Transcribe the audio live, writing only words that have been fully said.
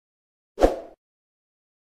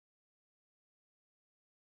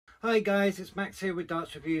Hi guys, it's Max here with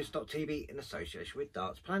dartsreviews.tv in association with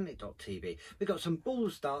dartsplanet.tv. We've got some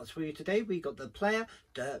balls darts for you today. We got the player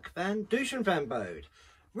Dirk van Duijvenbode.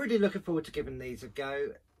 Really looking forward to giving these a go.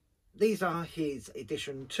 These are his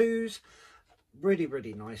edition 2s.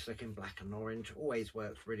 Really nice looking, black and orange. Always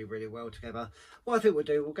works really well together. What I think we'll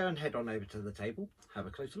do, we'll go and head on over to the table, have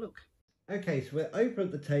a closer look. Okay, so we're over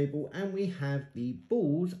at the table and we have the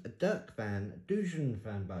balls Dirk van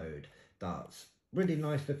Duijvenbode darts. Really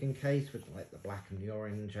nice looking case with like the black and the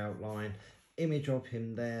orange outline. Image of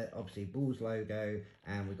him there, obviously Balls logo,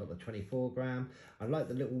 and we've got the 24 gram. I like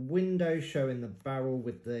the little window showing the barrel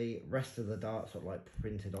with the rest of the darts sort of like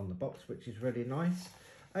printed on the box, which is really nice.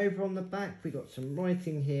 Over on the back, we got some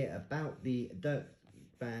writing here about the Dirk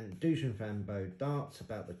van Duijvenbode darts,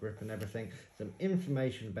 about the grip and everything. Some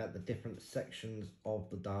information about the different sections of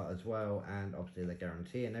the dart as well, and obviously the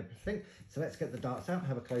guarantee and everything. So let's get the darts out,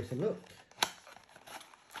 have a closer look.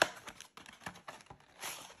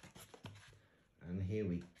 And here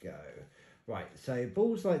we go. Right, so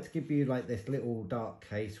Balls like to give you like this little dart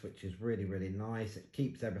case, which is really nice. It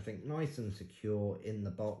keeps everything nice and secure in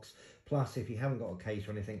the box. Plus, if you haven't got a case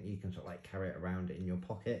or anything, you can sort of like carry it around in your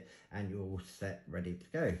pocket and you're all set, ready to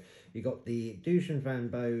go. You got the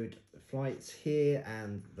Duijvenbode flights here,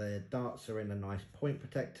 and the darts are in a nice point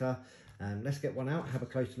protector. Let's get one out, have a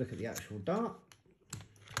closer look at the actual dart.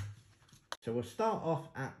 So we'll start off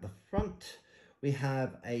at the front. We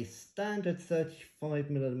have a standard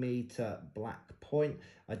 35mm black point.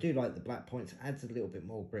 I do like the black points, it adds a little bit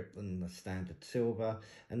more grip than the standard silver.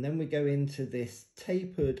 And then we go into this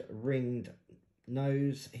tapered ringed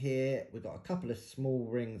nose here. We've got a couple of small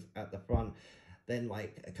rings at the front, then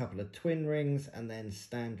like a couple of twin rings, and then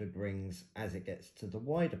standard rings as it gets to the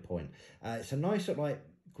wider point. It's a nice sort of like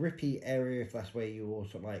grippy area if that's where you're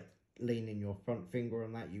sort of like leaning your front finger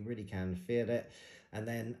on that. You really can feel it. And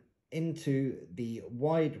then into the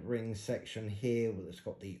wide ring section here, it's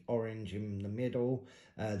got the orange in the middle.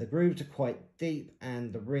 The grooves are quite deep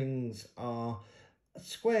and the rings are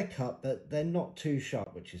square cut, but they're not too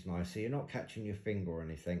sharp, which is nice, so you're not catching your finger or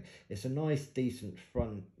anything. It's a nice decent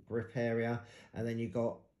front grip area. And then you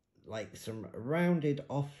got like some rounded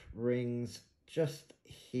off rings just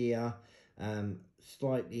here,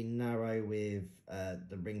 slightly narrow with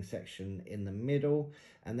the ring section in the middle.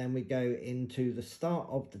 And then we go into the start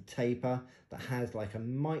of the taper that has like a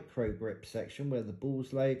micro grip section where the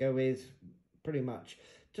Balls logo is, pretty much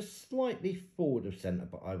just slightly forward of centre,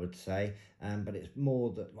 but I would say, but it's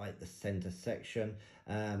more that like the centre section.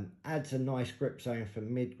 Adds a nice grip zone for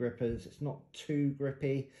mid grippers. It's not too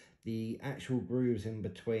grippy. The actual grooves in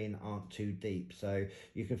between aren't too deep, so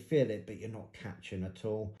you can feel it, but you're not catching at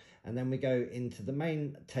all. And then we go into the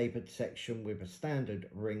main tapered section with a standard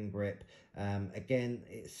ring grip. Again,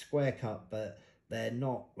 it's square cut, but they're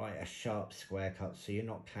not like a sharp square cut, so you're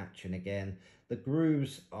not catching again. The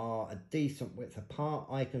grooves are a decent width apart.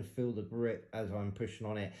 I can feel the grip as I'm pushing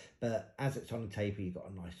on it, but as it's on the taper, you've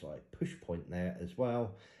got a nice like push point there as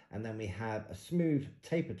well. And then we have a smooth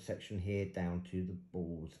tapered section here down to the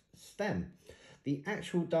Balls stem. The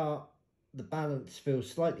actual dart, the balance feels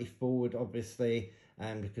slightly forward, obviously,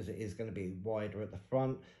 because it is going to be wider at the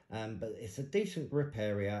front, but it's a decent grip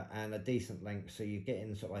area and a decent length, so you're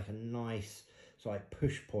getting sort of like a nice sort of like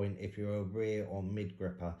push point if you're a rear or mid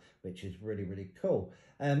gripper, which is really cool.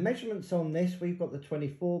 Measurements on this, we've got the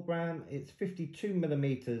 24 gram, it's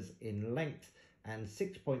 52mm in length and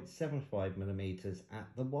 6.75mm at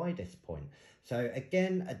the widest point. So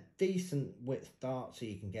again, a decent width dart, so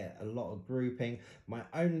you can get a lot of grouping. My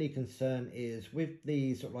only concern is with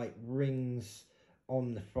these sort of like rings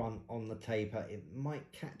on the front on the taper, it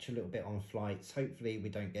might catch a little bit on flights. Hopefully we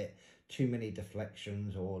don't get too many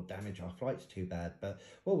deflections or damage our flights too bad, but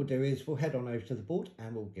what we'll do is we'll head on over to the board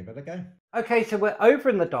and we'll give it a go. Okay, so we're over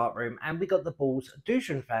in the dart room and we got the Balls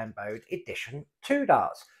Duijvenbode Edition 2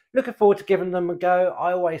 darts. Looking forward to giving them a go.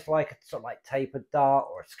 I always like a sort of like tapered dart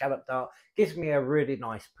or a scallop dart. Gives me a really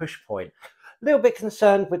nice push point. A little bit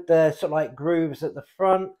concerned with the sort of like grooves at the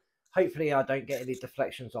front. Hopefully I don't get any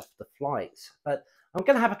deflections off the flights, but I'm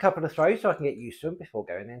going to have a couple of throws so I can get used to them before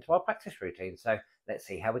going into our practice routine. So let's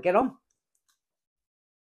see how we get on.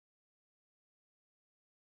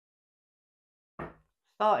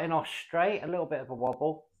 Starting off straight, a little bit of a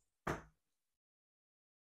wobble.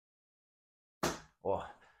 Oh,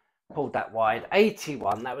 pulled that wide.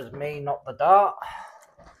 81, that was me, not the dart.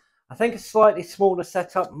 I think a slightly smaller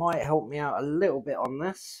setup might help me out a little bit on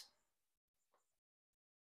this.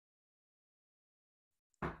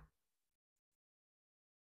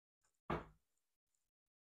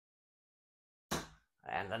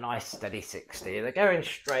 And a nice steady 60. They're going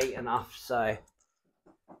straight enough, so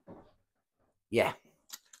yeah,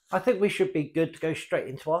 I think we should be good to go straight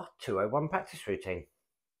into our 201 practice routine.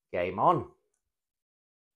 Game on.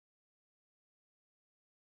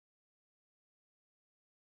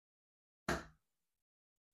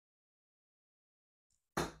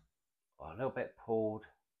 A little bit pulled.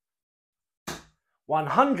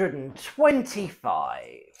 125.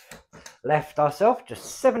 Left ourselves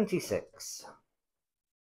just 76.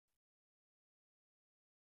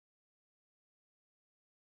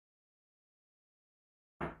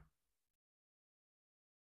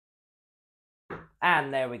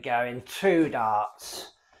 And there we go in 2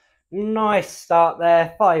 darts. Nice start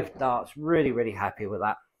there. 5 darts. Really, really happy with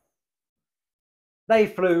that. They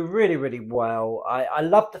flew really, really well. I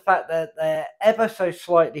love the fact that they're ever so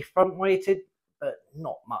slightly front weighted, but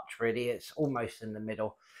not much really. It's almost in the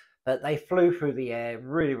middle. But they flew through the air.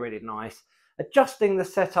 Really, really nice. Adjusting the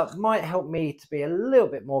setup might help me to be a little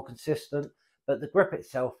bit more consistent, but the grip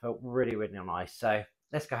itself felt really, really nice. So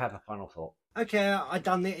let's go have a final thought. Okay, I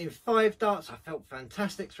done it in 5 darts. I felt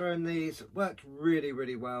fantastic throwing these. It worked really,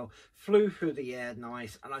 really well. Flew through the air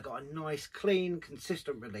nice, and I got a nice, clean,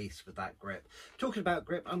 consistent release with that grip. Talking about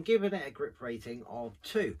grip, I'm giving it a grip rating of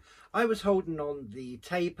 2. I was holding on the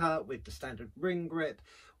taper with the standard ring grip.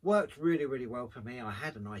 Worked really, really well for me. I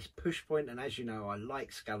had a nice push point, and as you know, I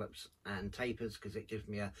like scallops and tapers because it gives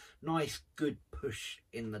me a nice, good push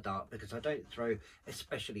in the dart because I don't throw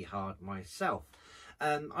especially hard myself.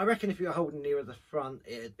 I reckon if you're holding nearer the front,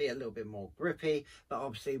 it'd be a little bit more grippy, but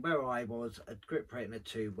obviously where I was, a grip rating of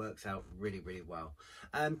 2 works out really, really well.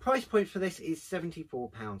 Price point for this is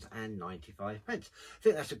 £74.95. I think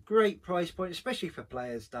that's a great price point, especially for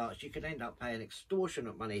players' darts. You can end up paying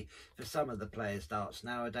extortionate money for some of the players' darts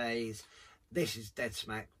nowadays. This is dead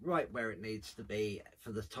smack right where it needs to be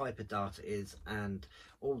for the type of dart it is and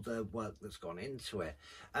all the work that's gone into it.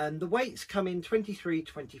 And the weights come in 23,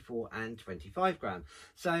 24 and 25 gram.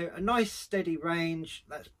 So a nice steady range.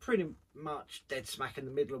 That's pretty much dead smack in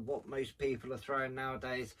the middle of what most people are throwing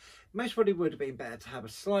nowadays. Most probably would have been better to have a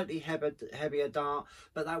slightly heavier dart,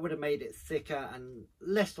 but that would have made it thicker and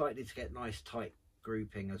less likely to get nice tight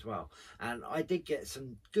grouping as well. And I did get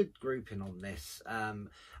some good grouping on this, and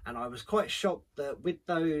I was quite shocked that with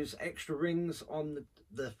those extra rings on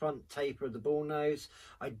the front taper of the ball nose,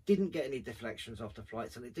 I didn't get any deflections off the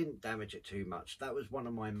flights and it didn't damage it too much. That was one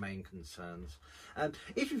of my main concerns.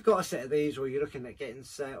 If you've got a set of these, or you're looking at getting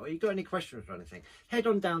set, or you've got any questions or anything, head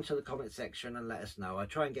on down to the comment section and let us know. I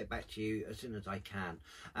try and get back to you as soon as I can.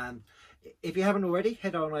 If you haven't already,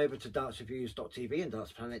 head on over to dartsreviews.tv and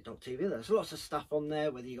dartsplanet.tv. There's lots of stuff on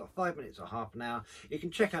there, whether you've got 5 minutes or half an hour. You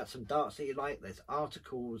can check out some darts that you like. There's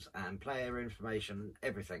articles and player information,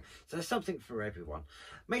 everything. So there's something for everyone.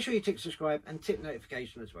 Make sure you tick subscribe and tick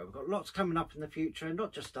notification as well. We've got lots coming up in the future, and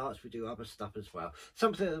not just darts, we do other stuff as well.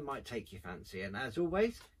 Something that might take your fancy. And as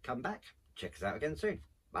always, come back, check us out again soon.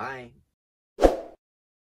 Bye.